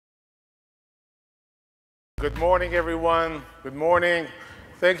Good morning, everyone. Good morning.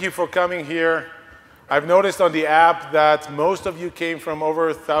 Thank you for coming here. I've noticed on the app that most of you came from over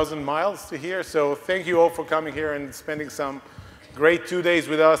 1,000 miles to here, so thank you all for coming here and spending some great 2 days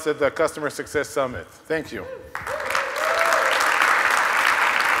with us at the Customer Success Summit. Thank you.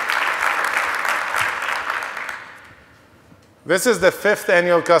 This is the 5th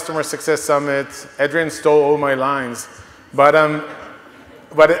annual Customer Success Summit. Adrian stole all my lines, but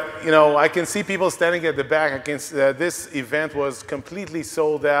you know, I can see people standing at the back. This event was completely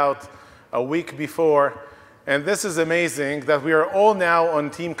sold out a week before, and this is amazing that we are all now on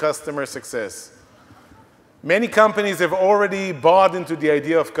Team Customer Success. Many companies have already bought into the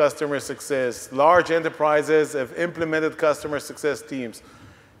idea of customer success. Large enterprises have implemented customer success teams.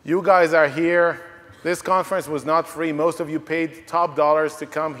 You guys are here. This conference was not free. Most of you paid top dollars to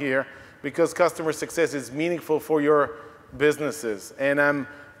come here because customer success is meaningful for your businesses. And I'm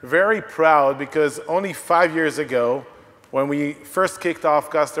very proud because only 5 years ago, when we first kicked off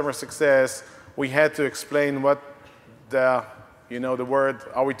customer success, we had to explain what the word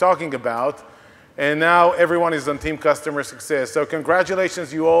are we talking about. And now everyone is on Team Customer Success. So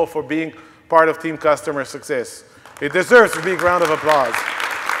congratulations you all for being part of Team Customer Success. It deserves a big round of applause.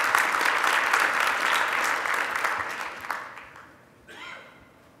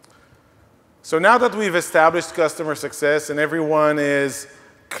 So now that we've established customer success and everyone is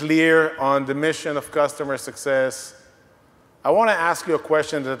clear on the mission of customer success, I want to ask you a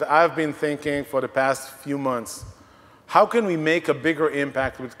question that I've been thinking for the past few months. How can we make a bigger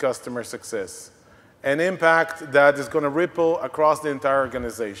impact with customer success? An impact that is going to ripple across the entire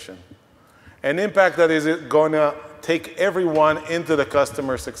organization. An impact that is going to take everyone into the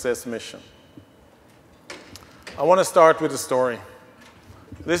customer success mission. I want to start with a story.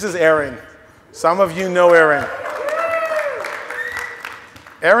 This is Aaron. Some of you know Aaron.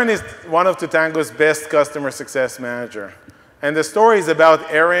 Aaron is one of Totango's best customer success manager. And the story is about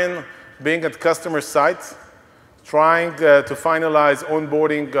Aaron being at customer site, trying to finalize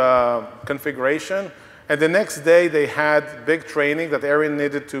onboarding configuration. And the next day, they had big training that Aaron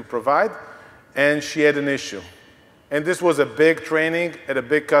needed to provide, and she had an issue. And this was a big training at a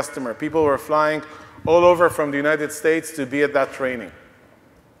big customer. People were flying all over from the United States to be at that training.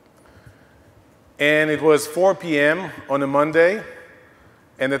 And it was 4 p.m. on a Monday,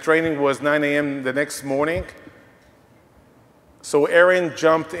 and the training was 9 a.m. the next morning. So Erin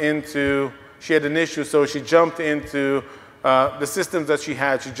jumped into, she had an issue, so she jumped into the systems that she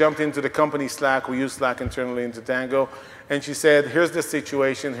had. She jumped into the company Slack. We use Slack internally in Totango. And she said, here's the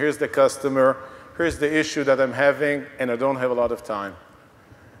situation, here's the customer, here's the issue that I'm having, and I don't have a lot of time.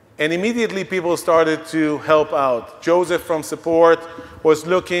 And immediately people started to help out. Joseph from support was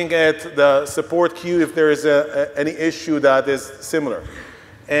looking at the support queue if there is any issue that is similar.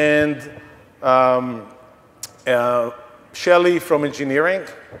 And Shelly from engineering,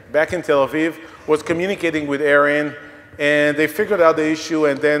 back in Tel Aviv, was communicating with Aaron, and they figured out the issue,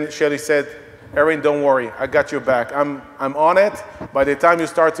 and then Shelly said, Aaron, don't worry, I got your back. I'm on it. By the time you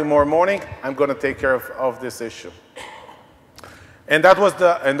start tomorrow morning, I'm going to take care of this issue. And that was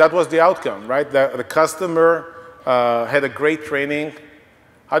the outcome, right? The customer had a great training.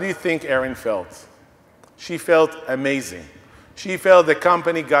 How do you think Aaron felt? She felt amazing. She felt the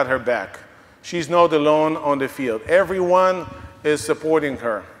company got her back. She's not alone on the field. Everyone is supporting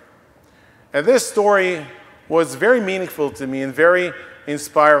her. And this story was very meaningful to me and very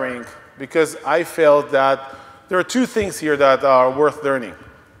inspiring because I felt that there are two things here that are worth learning.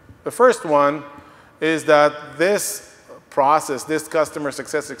 The first one is that this process, this customer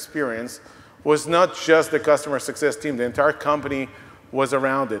success experience, was not just the customer success team. The entire company was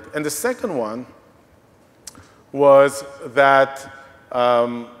around it. And the second one was that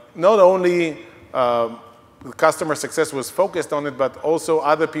not only customer success was focused on it, but also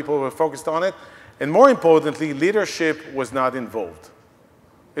other people were focused on it. And more importantly, leadership was not involved.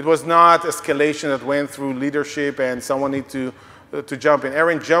 It was not escalation that went through leadership and someone needed to jump in.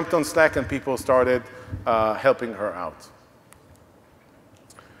 Erin jumped on Slack and people started helping her out.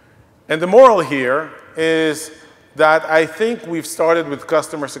 And the moral here is that I think we've started with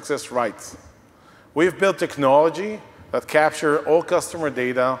customer success right. We've built technology that capture all customer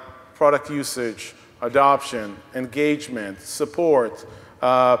data, product usage, adoption, engagement, support,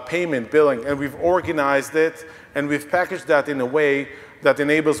 payment, billing, and we've organized it and we've packaged that in a way that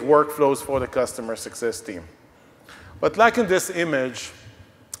enables workflows for the customer success team. But like in this image,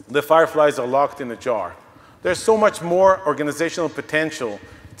 the fireflies are locked in a jar. There's so much more organizational potential,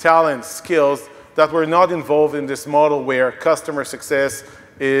 talent, skills that were not involved in this model where customer success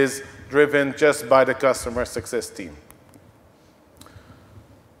is driven just by the customer success team.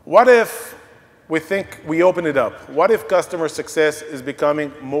 What if we think we open it up. What if customer success is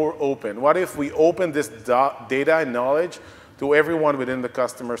becoming more open? What if we open this data and knowledge to everyone within the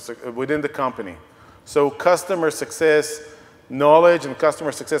company? So customer success knowledge and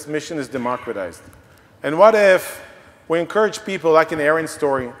customer success mission is democratized. And what if we encourage people, like in Aaron's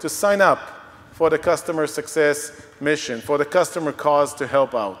story, to sign up for the customer success mission, for the customer cause to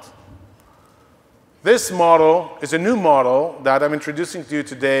help out? This model is a new model that I'm introducing to you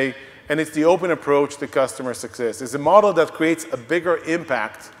today, and it's the open approach to customer success. It's a model that creates a bigger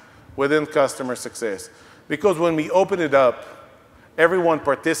impact within customer success. Because when we open it up, everyone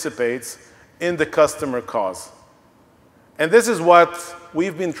participates in the customer cause. And this is what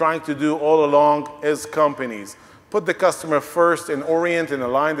we've been trying to do all along as companies. Put the customer first and orient and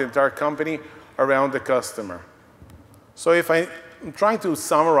align the entire company around the customer. So if I'm trying to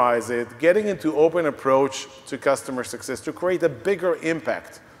summarize it, getting into open approach to customer success to create a bigger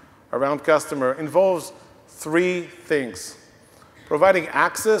impact around customer involves three things. Providing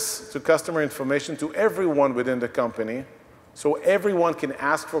access to customer information to everyone within the company, so everyone can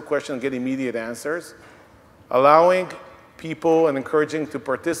ask for questions and get immediate answers. Allowing people and encouraging to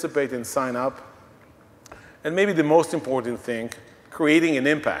participate and sign up. And maybe the most important thing, creating an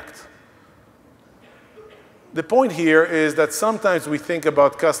impact. The point here is that sometimes we think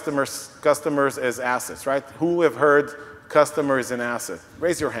about customers as assets, right? Who have heard customer is an asset?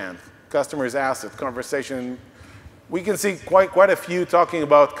 Raise your hand. Customer is asset, conversation. We can see quite a few talking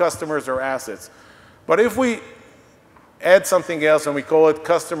about customers or assets. But if we add something else and we call it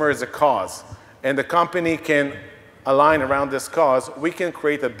customer as a cause, and the company can align around this cause, we can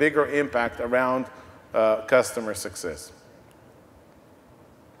create a bigger impact around customer success.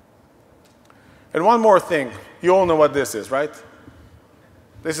 And one more thing, you all know what this is, right?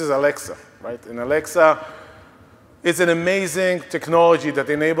 This is Alexa, right? And Alexa is an amazing technology that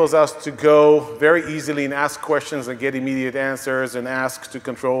enables us to go very easily and ask questions and get immediate answers and ask to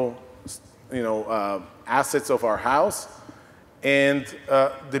control, assets of our house. And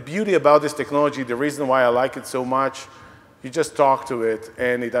the beauty about this technology, the reason why I like it so much, you just talk to it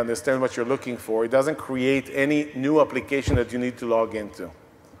and it understands what you're looking for. It doesn't create any new application that you need to log into.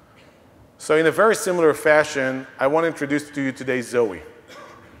 So in a very similar fashion, I want to introduce to you today Zoe.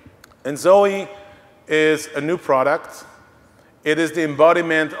 And Zoe is a new product. It is the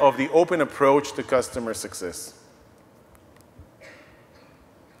embodiment of the open approach to customer success.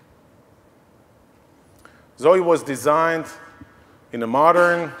 Zoe was designed in a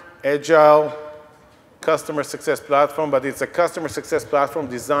modern, agile customer success platform, but it's a customer success platform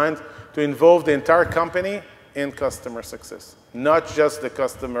designed to involve the entire company in customer success, not just the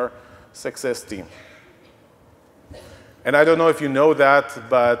customer success team. And I don't know if you know that,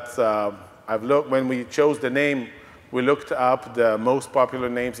 but when we chose the name, we looked up the most popular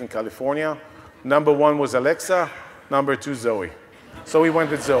names in California. Number 1 was Alexa, number 2, Zoe. So we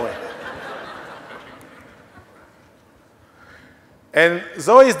went with Zoe. And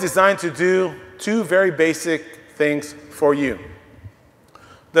Zoe is designed to do 2 very basic things for you.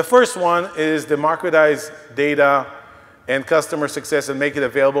 The first one is democratize data and customer success and make it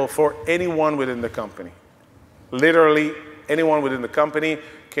available for anyone within the company. Literally, anyone within the company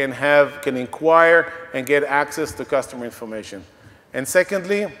can inquire and get access to customer information. And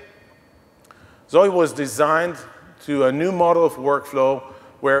secondly, Zoe was designed to a new model of workflow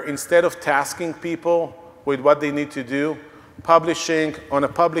where instead of tasking people with what they need to do, publishing on a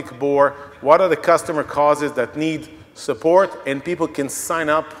public board what are the customer causes that need support, and people can sign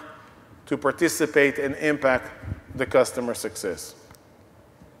up to participate and impact the customer success.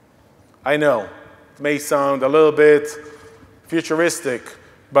 I know it may sound a little bit futuristic,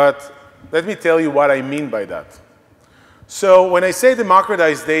 but let me tell you what I mean by that. So when I say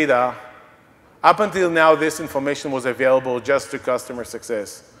democratize data, up until now this information was available just to customer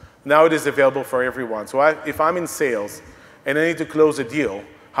success. Now it is available for everyone. So if I'm in sales and I need to close a deal,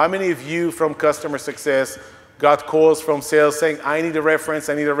 how many of you from customer success got calls from sales saying, I need a reference,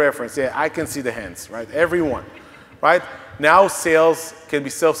 I need a reference? Yeah, I can see the hands, right? Everyone, right? Now sales can be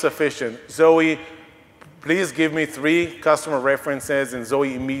self-sufficient. Zoe, please give me 3 customer references, and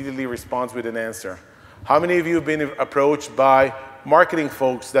Zoe immediately responds with an answer. How many of you have been approached by marketing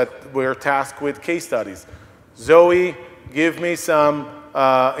folks that were tasked with case studies? Zoe, give me some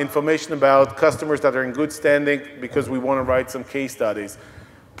information about customers that are in good standing because we want to write some case studies.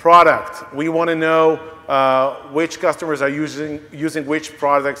 Product, we want to know which customers are using which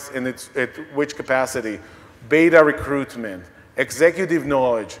products and at which capacity. Beta recruitment, executive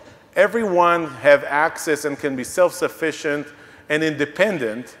knowledge. Everyone have access and can be self-sufficient and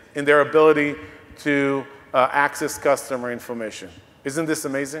independent in their ability to access customer information. Isn't this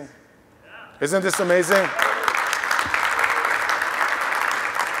amazing? Isn't this amazing?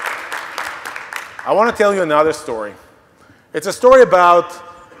 I want to tell you another story. It's a story about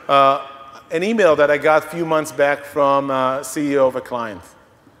an email that I got a few months back from a CEO of a client.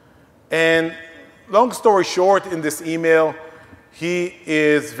 And long story short, in this email, he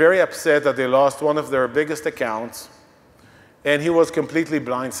is very upset that they lost one of their biggest accounts, and he was completely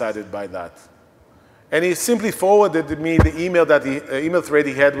blindsided by that. And he simply forwarded me the email email thread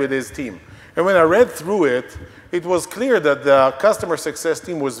he had with his team. And when I read through it, it was clear that the customer success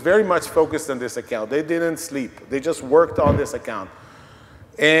team was very much focused on this account. They didn't sleep. They just worked on this account.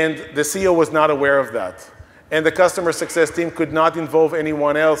 And the CEO was not aware of that. And the customer success team could not involve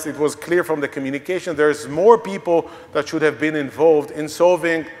anyone else. It was clear from the communication there's more people that should have been involved in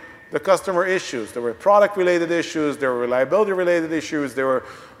solving the customer issues. There were product-related issues, there were reliability-related issues, there were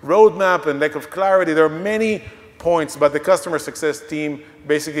roadmap and lack of clarity. There are many points, but the customer success team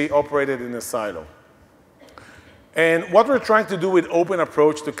basically operated in a silo. And what we're trying to do with open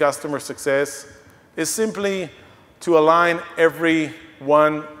approach to customer success is simply to align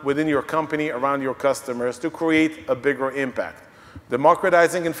everyone within your company around your customers to create a bigger impact.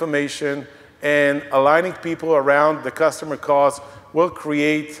 Democratizing information and aligning people around the customer cause will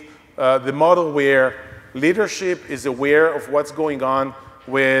create the model where leadership is aware of what's going on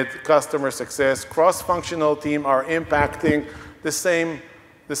with customer success. Cross-functional teams are impacting the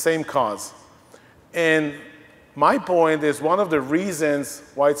same cause. And my point is one of the reasons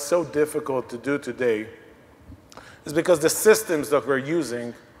why it's so difficult to do today is because the systems that we're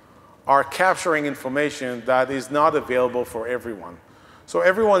using are capturing information that is not available for everyone. So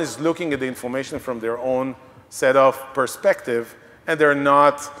everyone is looking at the information from their own set of perspective, and they're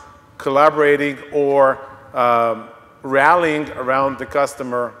not collaborating or rallying around the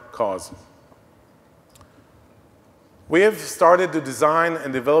customer cause. We have started to design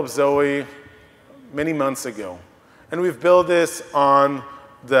and develop Zoe many months ago. And we've built this on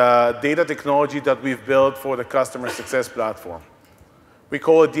the data technology that we've built for the customer success platform. We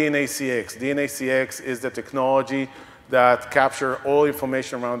call it DNA-CX. DNA-CX is the technology that captures all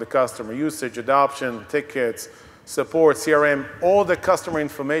information around the customer: usage, adoption, tickets, support, CRM. All the customer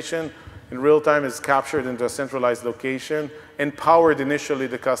information in real time is captured into a centralized location and powered initially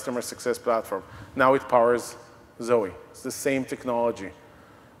the customer success platform. Now it powers Zoe. It's the same technology.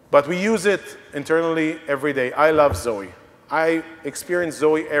 But we use it internally every day. I love Zoe. I experience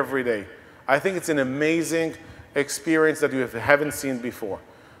Zoe every day. I think it's an amazing experience that you haven't seen before.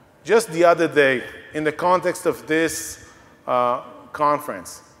 Just the other day, in the context of this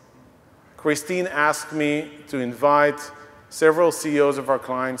conference, Christine asked me to invite several CEOs of our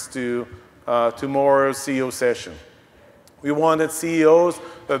clients to tomorrow's CEO session. We wanted CEOs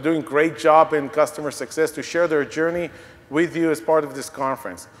that are doing a great job in customer success to share their journey with you as part of this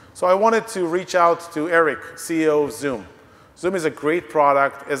conference. So I wanted to reach out to Eric, CEO of Zoom. Zoom is a great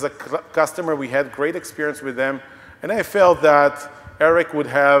product. As a customer, we had great experience with them. And I felt that Eric,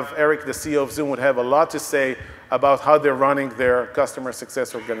 the CEO of Zoom, would have a lot to say about how they're running their customer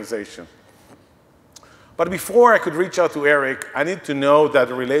success organization. But before I could reach out to Eric, I need to know that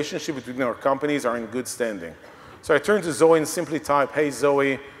the relationship between our companies are in good standing. So I turned to Zoe and simply typed, "Hey,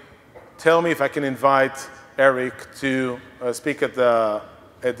 Zoe, tell me if I can invite Eric to speak at the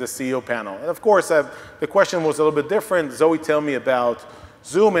CEO panel." And of course, the question was a little bit different. Zoe, tell me about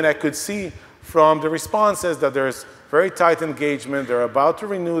Zoom, and I could see from the responses that there's very tight engagement. They're about to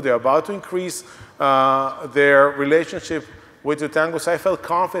renew. They're about to increase their relationship with Totango. So I felt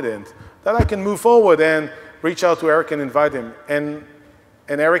confident that I can move forward and reach out to Eric and invite him. And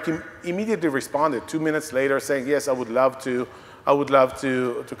Eric immediately responded 2 minutes later saying, "Yes, I would love to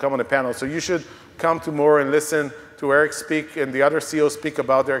come on the panel. So you should come tomorrow and listen to Eric speak and the other CEOs speak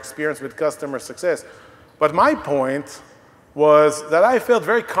about their experience with customer success." But my point was that I felt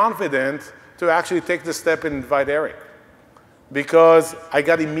very confident to actually take the step and invite Eric, because I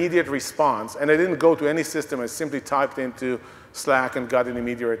got immediate response, and I didn't go to any system. I simply typed into Slack and got an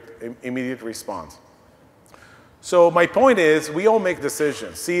immediate response. So my point is, we all make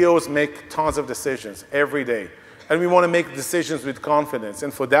decisions. CEOs make tons of decisions every day. And we want to make decisions with confidence.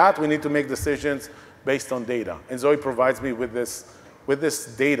 And for that, we need to make decisions based on data. And Zoe provides me with this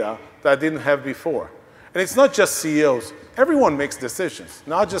data that I didn't have before. And it's not just CEOs. Everyone makes decisions,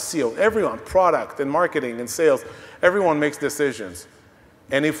 not just CEOs. Everyone, product and marketing and sales, everyone makes decisions.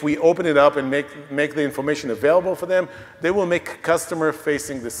 And if we open it up and make the information available for them, they will make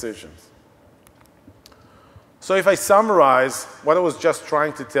customer-facing decisions. So if I summarize what I was just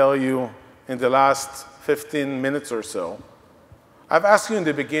trying to tell you in the last 15 minutes or so, I've asked you in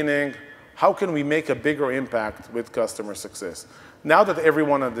the beginning, how can we make a bigger impact with customer success? Now that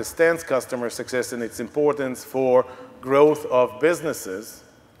everyone understands customer success and its importance for growth of businesses,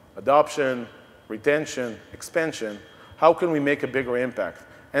 adoption, retention, expansion, how can we make a bigger impact?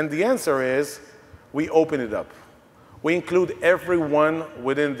 And the answer is we open it up. We include everyone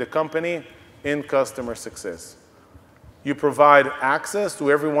within the company in customer success. You provide access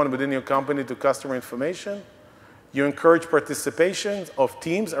to everyone within your company to customer information. You encourage participation of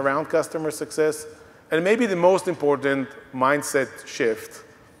teams around customer success. And maybe the most important mindset shift,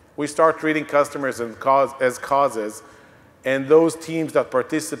 we start treating customers as causes, and those teams that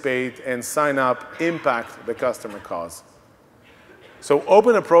participate and sign up impact the customer cause. So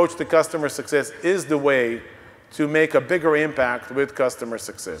open approach to customer success is the way to make a bigger impact with customer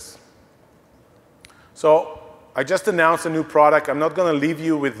success. So I just announced a new product. I'm not going to leave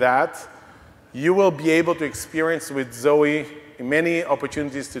you with that. You will be able to experience with Zoe many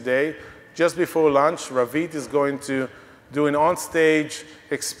opportunities today. Just before lunch, Ravit is going to do an on-stage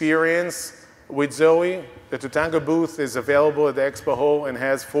experience with Zoe. The Totango booth is available at the Expo Hall and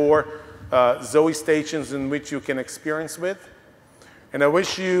has 4 Zoe stations in which you can experience with. And I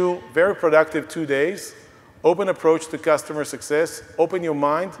wish you very productive 2 days. Open approach to customer success. Open your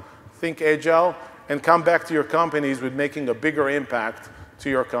mind, think agile, and come back to your companies with making a bigger impact to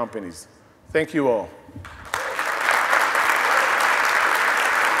your companies. Thank you all.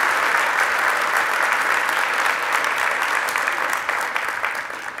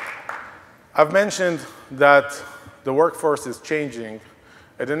 I've mentioned that the workforce is changing,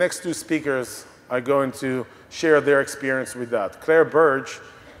 and the next 2 speakers are going to share their experience with that. Claire Burge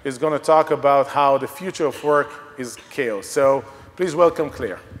is going to talk about how the future of work is chaos. So please welcome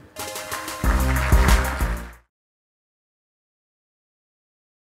Claire.